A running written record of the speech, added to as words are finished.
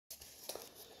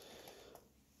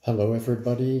Hello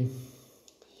everybody,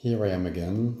 here I am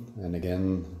again, and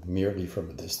again merely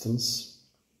from a distance.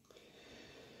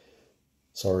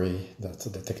 Sorry that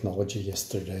the technology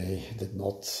yesterday did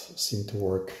not seem to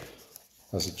work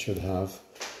as it should have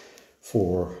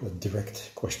for a direct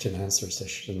question-answer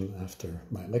session after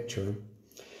my lecture,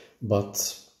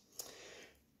 but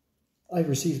I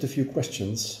received a few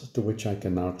questions to which I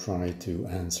can now try to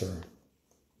answer.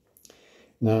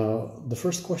 Now, the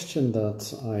first question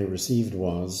that I received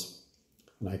was,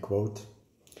 and I quote,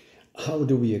 "How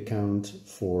do we account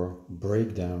for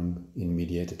breakdown in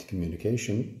mediated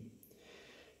communication?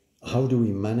 How do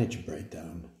we manage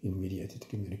breakdown in mediated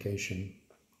communication?"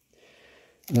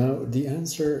 Now, the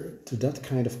answer to that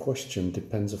kind of question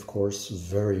depends, of course,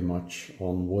 very much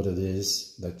on what it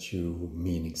is that you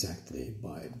mean exactly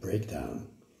by breakdown.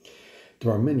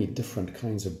 There are many different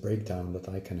kinds of breakdown that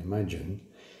I can imagine.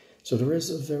 So there is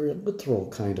a very literal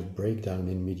kind of breakdown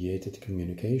in mediated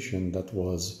communication that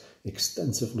was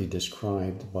extensively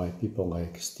described by people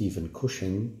like Stephen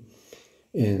Cushing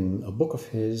in a book of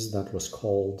his that was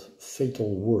called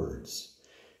Fatal Words.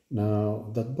 Now,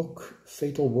 that book,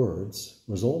 Fatal Words,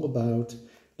 was all about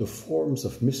the forms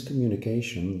of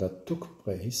miscommunication that took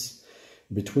place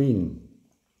between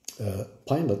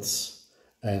pilots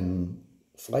and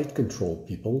flight control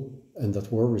people, and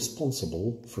that were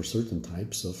responsible for certain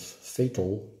types of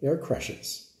fatal air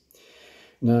crashes.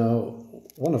 Now,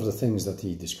 one of the things that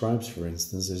he describes, for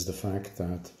instance, is the fact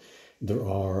that there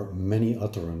are many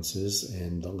utterances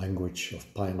in the language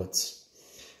of pilots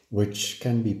which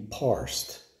can be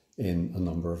parsed in a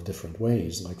number of different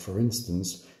ways. Like, for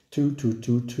instance,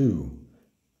 2222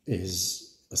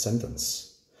 is a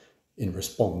sentence in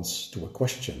response to a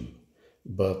question.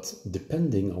 But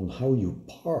depending on how you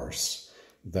parse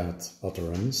that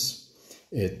utterance,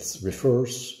 it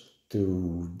refers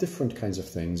to different kinds of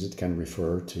things. It can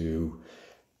refer to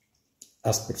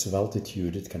aspects of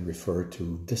altitude, it can refer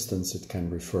to distance, it can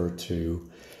refer to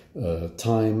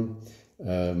time,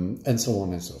 and so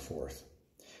on and so forth.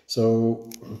 So,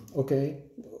 okay,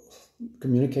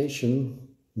 communication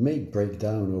may break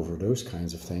down over those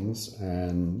kinds of things,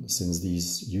 and since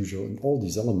all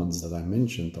these elements that I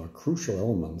mentioned are crucial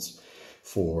elements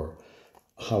for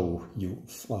how you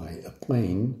fly a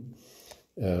plane,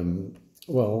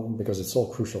 well, because it's all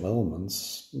crucial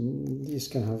elements, these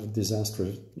can have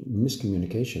disastrous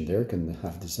miscommunication. There can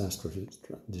have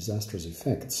disastrous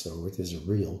effects. So it is a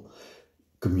real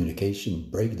communication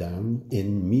breakdown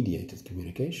in mediated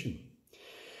communication.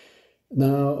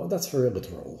 Now, that's very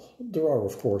literal. There are,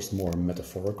 of course, more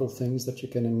metaphorical things that you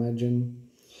can imagine.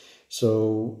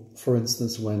 So, for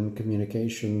instance, when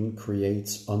communication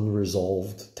creates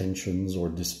unresolved tensions or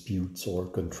disputes or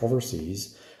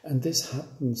controversies, and this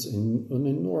happens in an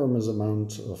enormous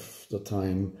amount of the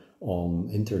time on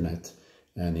internet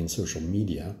and in social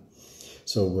media,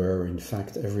 so where, in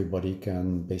fact, everybody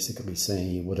can basically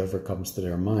say whatever comes to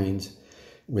their mind,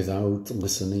 without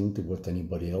listening to what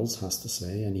anybody else has to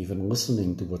say, and even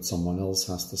listening to what someone else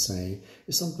has to say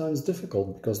is sometimes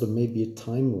difficult because there may be a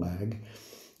time lag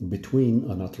between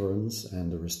an utterance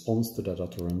and the response to that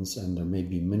utterance, and there may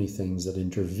be many things that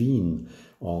intervene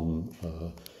on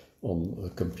a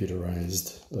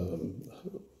computerized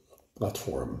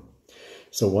platform.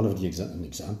 So an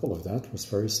example of that was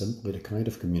very simply the kind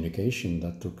of communication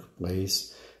that took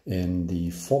place in the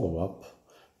follow-up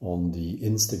on the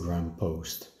Instagram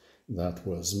post that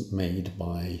was made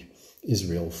by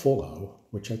Israel Follow,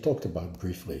 which I talked about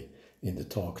briefly in the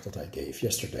talk that I gave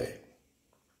yesterday.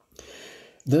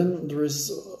 Then there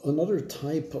is another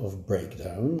type of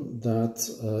breakdown that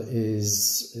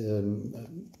is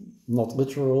not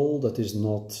literal, that is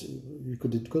not, you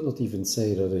could not even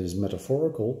say that it is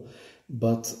metaphorical,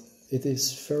 but it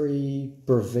is very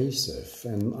pervasive,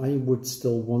 and I would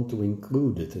still want to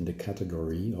include it in the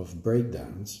category of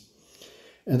breakdowns.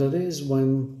 And that is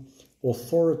when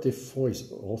authoritative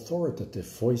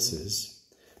voices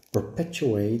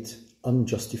perpetuate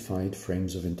unjustified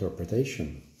frames of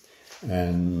interpretation.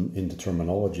 And in the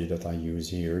terminology that I use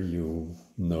here, you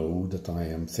know that I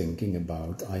am thinking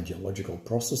about ideological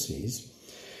processes.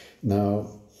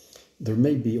 Now, there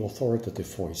may be authoritative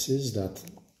voices that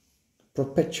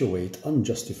perpetuate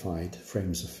unjustified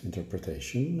frames of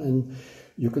interpretation, and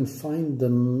you can find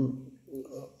them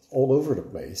all over the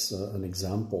place. An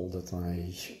example that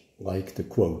I like to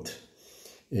quote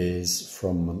is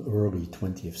from an early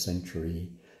 20th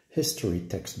century history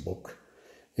textbook,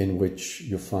 in which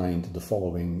you find the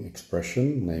following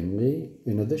expression, namely,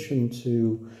 in addition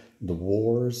to the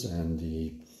wars and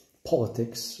the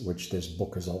politics, which this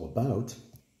book is all about,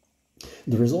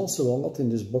 there is also a lot in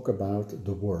this book about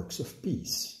the works of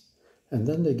peace. and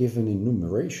then they give an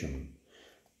enumeration: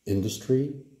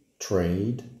 industry,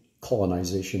 trade,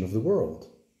 colonization of the world.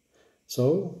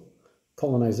 So,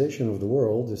 colonization of the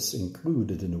world is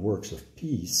included in the works of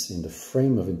peace in the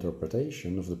frame of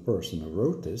interpretation of the person who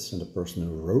wrote this, and the person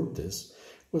who wrote this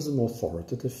was an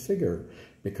authoritative figure,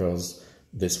 because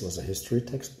this was a history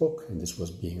textbook and this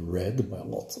was being read by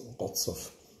lots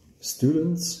of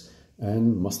students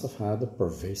and must have had a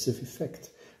pervasive effect.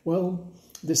 Well,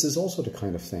 this is also the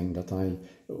kind of thing that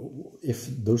if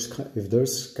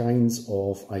those kinds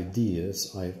of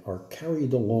ideas are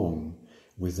carried along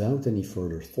without any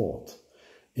further thought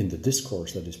in the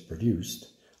discourse that is produced,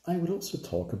 I would also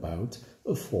talk about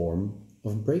a form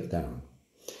of breakdown.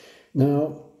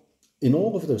 Now, in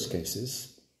all of those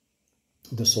cases,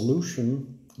 the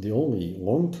solution, the only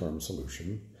long-term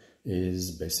solution,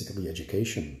 is basically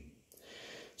education.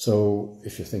 So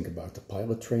if you think about the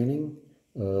pilot training,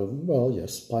 well,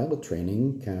 yes, pilot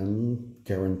training can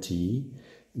guarantee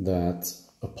that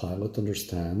a pilot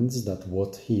understands that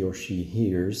what he or she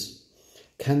hears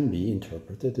can be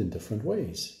interpreted in different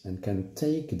ways and can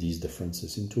take these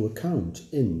differences into account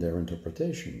in their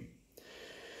interpretation.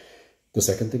 The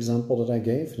second example that I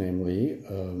gave, namely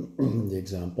the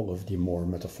example of the more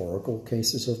metaphorical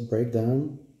cases of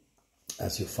breakdown,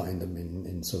 as you find them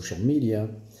in social media,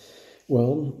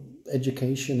 well,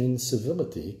 education in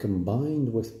civility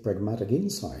combined with pragmatic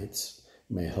insights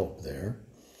may help there,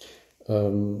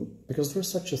 because there's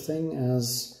such a thing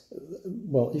as,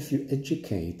 well, if you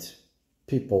educate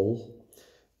people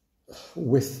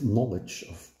with knowledge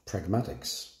of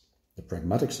pragmatics, the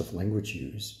pragmatics of language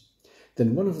use,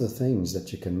 then one of the things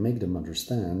that you can make them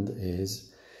understand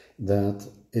is that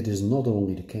it is not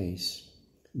only the case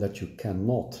that you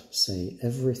cannot say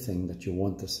everything that you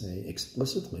want to say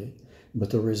explicitly, but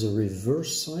there is a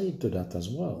reverse side to that as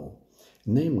well.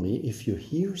 Namely, if you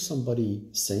hear somebody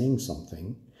saying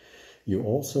something, you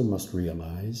also must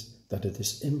realize that it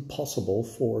is impossible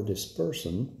for this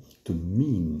person to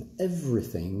mean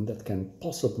everything that can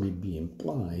possibly be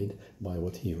implied by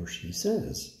what he or she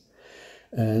says.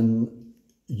 And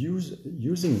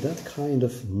using that kind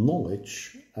of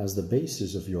knowledge as the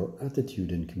basis of your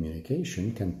attitude in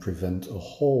communication can prevent a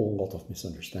whole lot of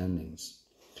misunderstandings.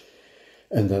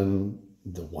 And then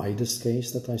the widest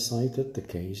case that I cited, the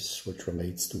case which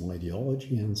relates to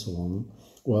ideology and so on,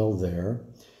 well, there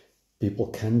people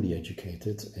can be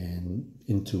educated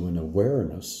into an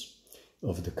awareness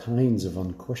of the kinds of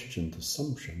unquestioned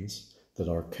assumptions that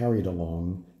are carried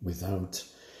along without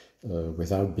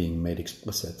being made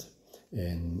explicit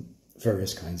in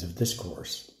various kinds of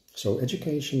discourse. So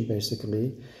education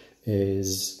basically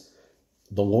is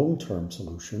the long-term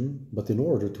solution, but in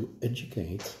order to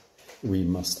educate, we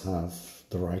must have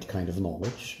the right kind of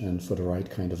knowledge, and for the right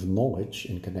kind of knowledge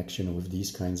in connection with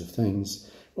these kinds of things,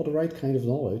 well, the right kind of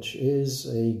knowledge is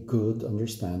a good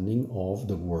understanding of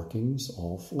the workings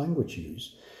of language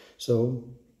use. So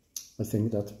I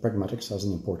think that pragmatics has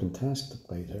an important task to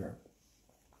play there.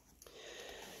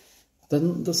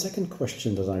 Then the second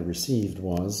question that I received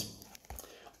was,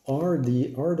 are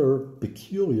there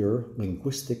peculiar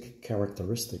linguistic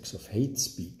characteristics of hate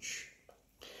speech?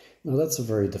 Now that's a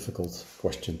very difficult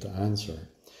question to answer,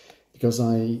 because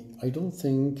I don't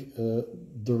think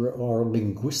there are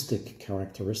linguistic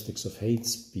characteristics of hate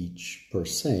speech per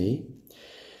se.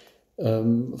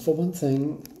 For one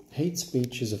thing, hate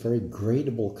speech is a very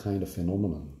gradable kind of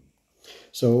phenomenon.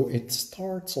 So it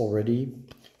starts already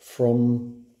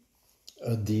from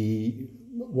a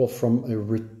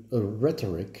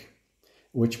rhetoric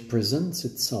which presents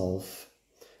itself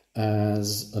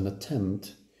as an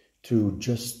attempt to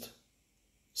just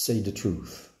say the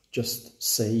truth, just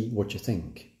say what you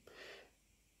think,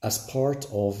 as part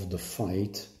of the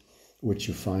fight which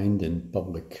you find in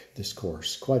public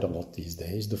discourse quite a lot these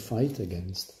days, the fight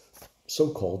against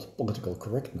so-called political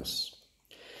correctness.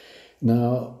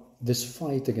 Now, this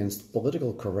fight against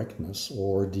political correctness,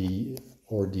 or the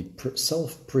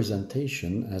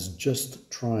self-presentation as just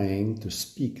trying to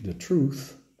speak the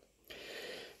truth,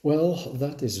 well,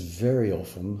 that is very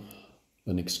often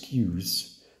an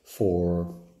excuse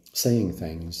for saying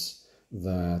things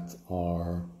that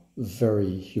are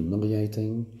very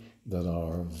humiliating, that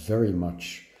are very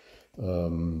much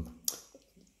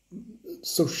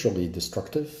socially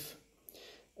destructive.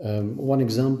 One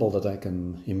example that I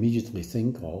can immediately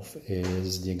think of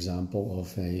is the example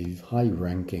of a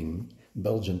high-ranking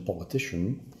Belgian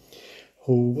politician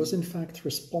who was in fact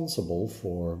responsible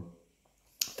for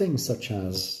things such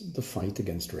as the fight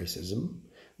against racism,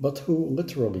 but who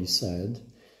literally said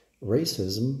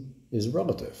racism is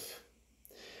relative,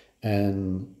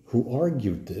 and who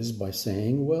argued this by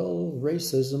saying, well,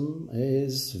 racism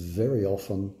is very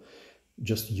often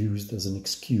just used as an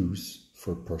excuse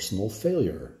for personal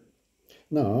failure.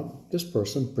 Now, this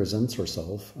person presents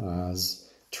herself as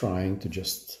trying to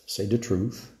just say the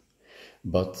truth,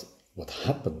 but what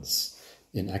happens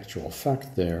in actual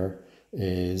fact there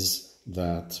is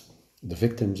that the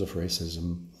victims of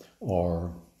racism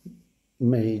are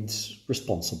made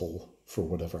responsible for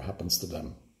whatever happens to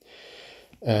them.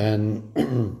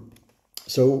 And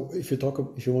so if you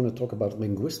want to talk about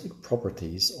linguistic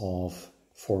properties of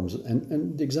forms,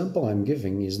 and the example I'm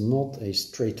giving is not a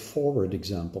straightforward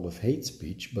example of hate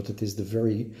speech, but it is the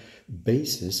very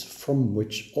basis from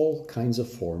which all kinds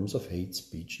of forms of hate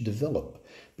speech develop,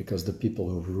 because the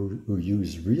people who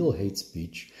use real hate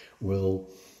speech will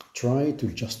try to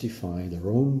justify their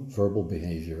own verbal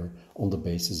behavior on the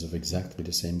basis of exactly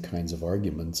the same kinds of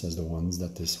arguments as the ones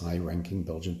that this high-ranking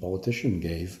Belgian politician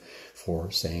gave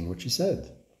for saying what she said.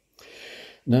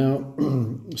 Now,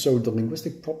 so the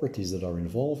linguistic properties that are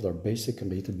involved are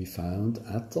basically to be found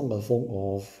at the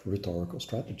level of rhetorical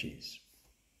strategies.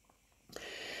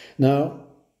 Now,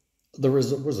 there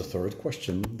was a third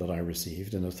question that I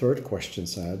received, and the third question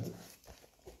said,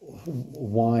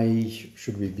 why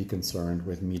should we be concerned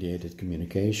with mediated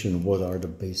communication? What are the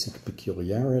basic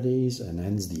peculiarities and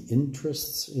hence the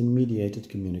interests in mediated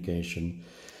communication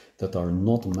that are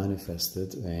not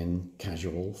manifested in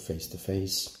casual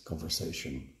face-to-face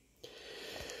conversation?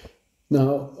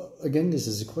 Now, again, this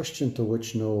is a question to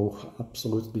which no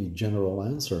absolutely general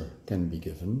answer can be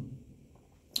given,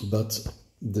 but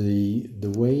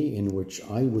the way in which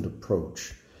I would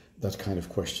approach that kind of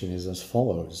question is as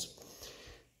follows.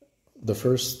 The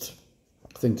first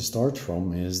thing to start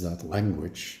from is that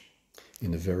language,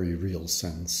 in a very real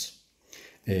sense,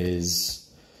 is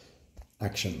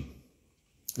action.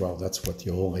 Well, that's what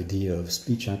the whole idea of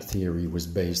speech act theory was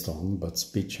based on, but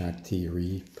speech act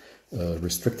theory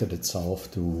restricted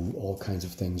itself to all kinds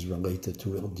of things related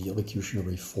to the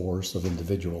elocutionary force of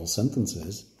individual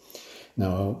sentences.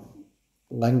 Now,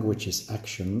 language is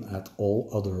action at all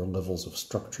other levels of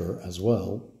structure as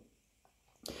well.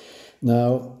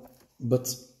 Now,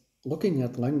 but looking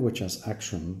at language as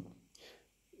action,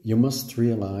 you must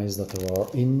realize that there are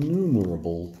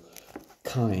innumerable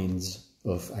kinds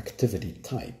of activity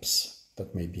types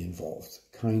that may be involved,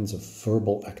 kinds of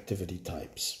verbal activity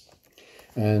types.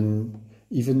 And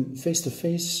even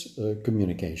face-to-face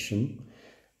communication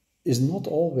is not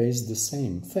always the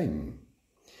same thing.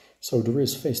 So there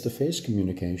is face-to-face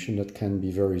communication that can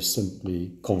be very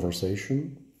simply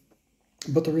conversation,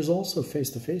 but there is also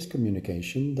face-to-face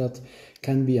communication that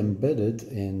can be embedded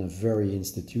in a very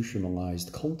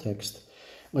institutionalized context,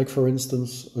 like, for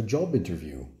instance, a job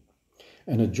interview.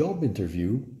 And a job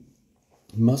interview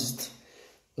must,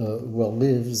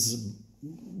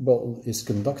 is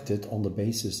conducted on the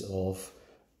basis of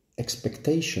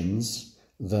expectations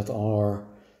that are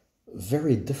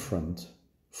very different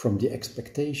from the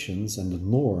expectations and the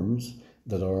norms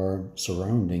that are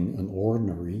surrounding an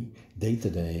ordinary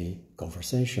day-to-day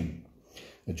conversation.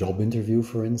 A job interview,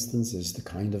 for instance, is the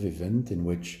kind of event in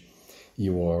which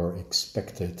you are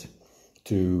expected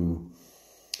to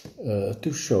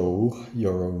show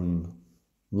your own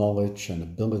knowledge and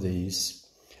abilities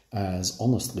as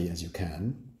honestly as you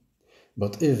can.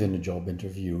 But if in a job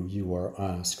interview you are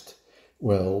asked,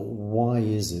 well, why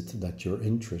is it that you're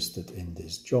interested in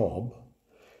this job?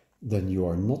 Then you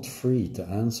are not free to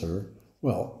answer,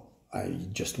 well, I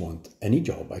just want any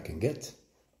job I can get.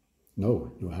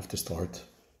 No, you have to start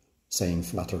saying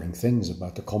flattering things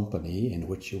about the company in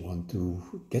which you want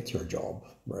to get your job,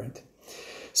 right?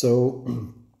 So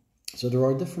there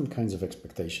are different kinds of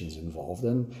expectations involved,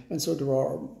 and so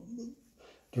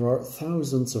there are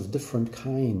thousands of different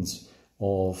kinds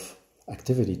of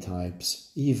activity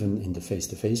types, even in the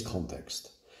face-to-face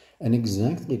context. And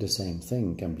exactly the same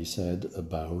thing can be said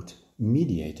about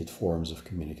mediated forms of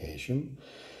communication.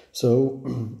 So,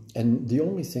 and the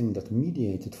only thing that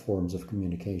mediated forms of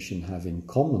communication have in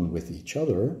common with each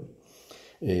other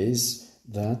is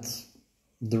that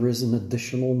there is an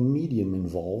additional medium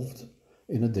involved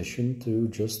in addition to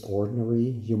just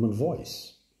ordinary human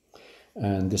voice.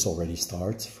 And this already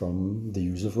starts from the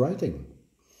use of writing.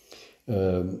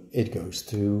 It goes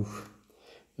to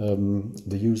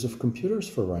the use of computers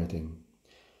for writing,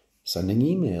 sending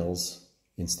emails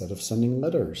instead of sending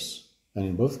letters. And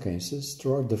in both cases,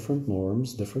 there are different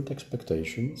norms, different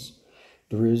expectations.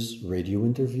 There is radio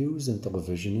interviews and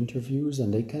television interviews,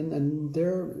 and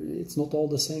it's not all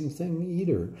the same thing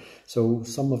either. So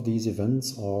some of these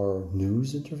events are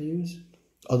news interviews,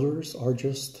 others are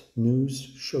just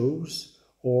news shows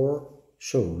or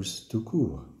shows tout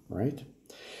court, right?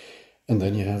 And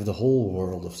then you have the whole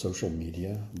world of social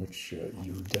media, which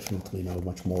you definitely know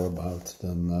much more about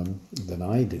than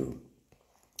I do.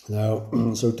 Now,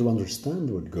 so to understand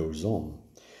what goes on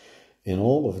in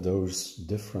all of those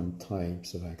different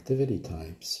types of activity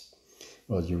types,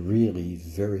 well, you really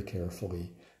very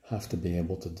carefully have to be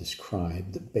able to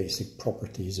describe the basic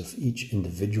properties of each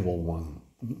individual one.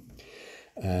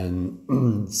 And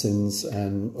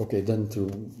then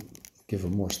to give a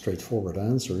more straightforward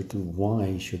answer to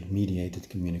why should mediated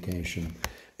communication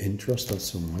interest us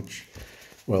so much,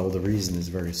 well, the reason is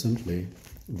very simply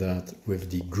that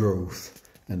with the growth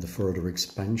and the further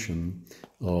expansion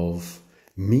of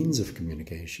means of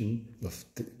communication, of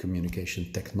communication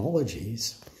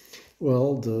technologies,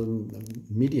 well, the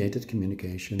mediated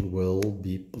communication will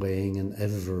be playing an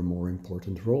ever more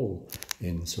important role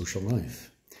in social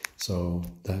life. So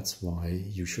that's why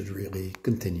you should really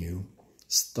continue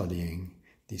studying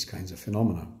these kinds of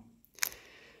phenomena.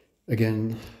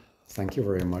 Again, thank you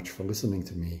very much for listening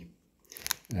to me,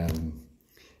 and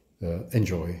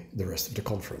enjoy the rest of the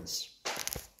conference.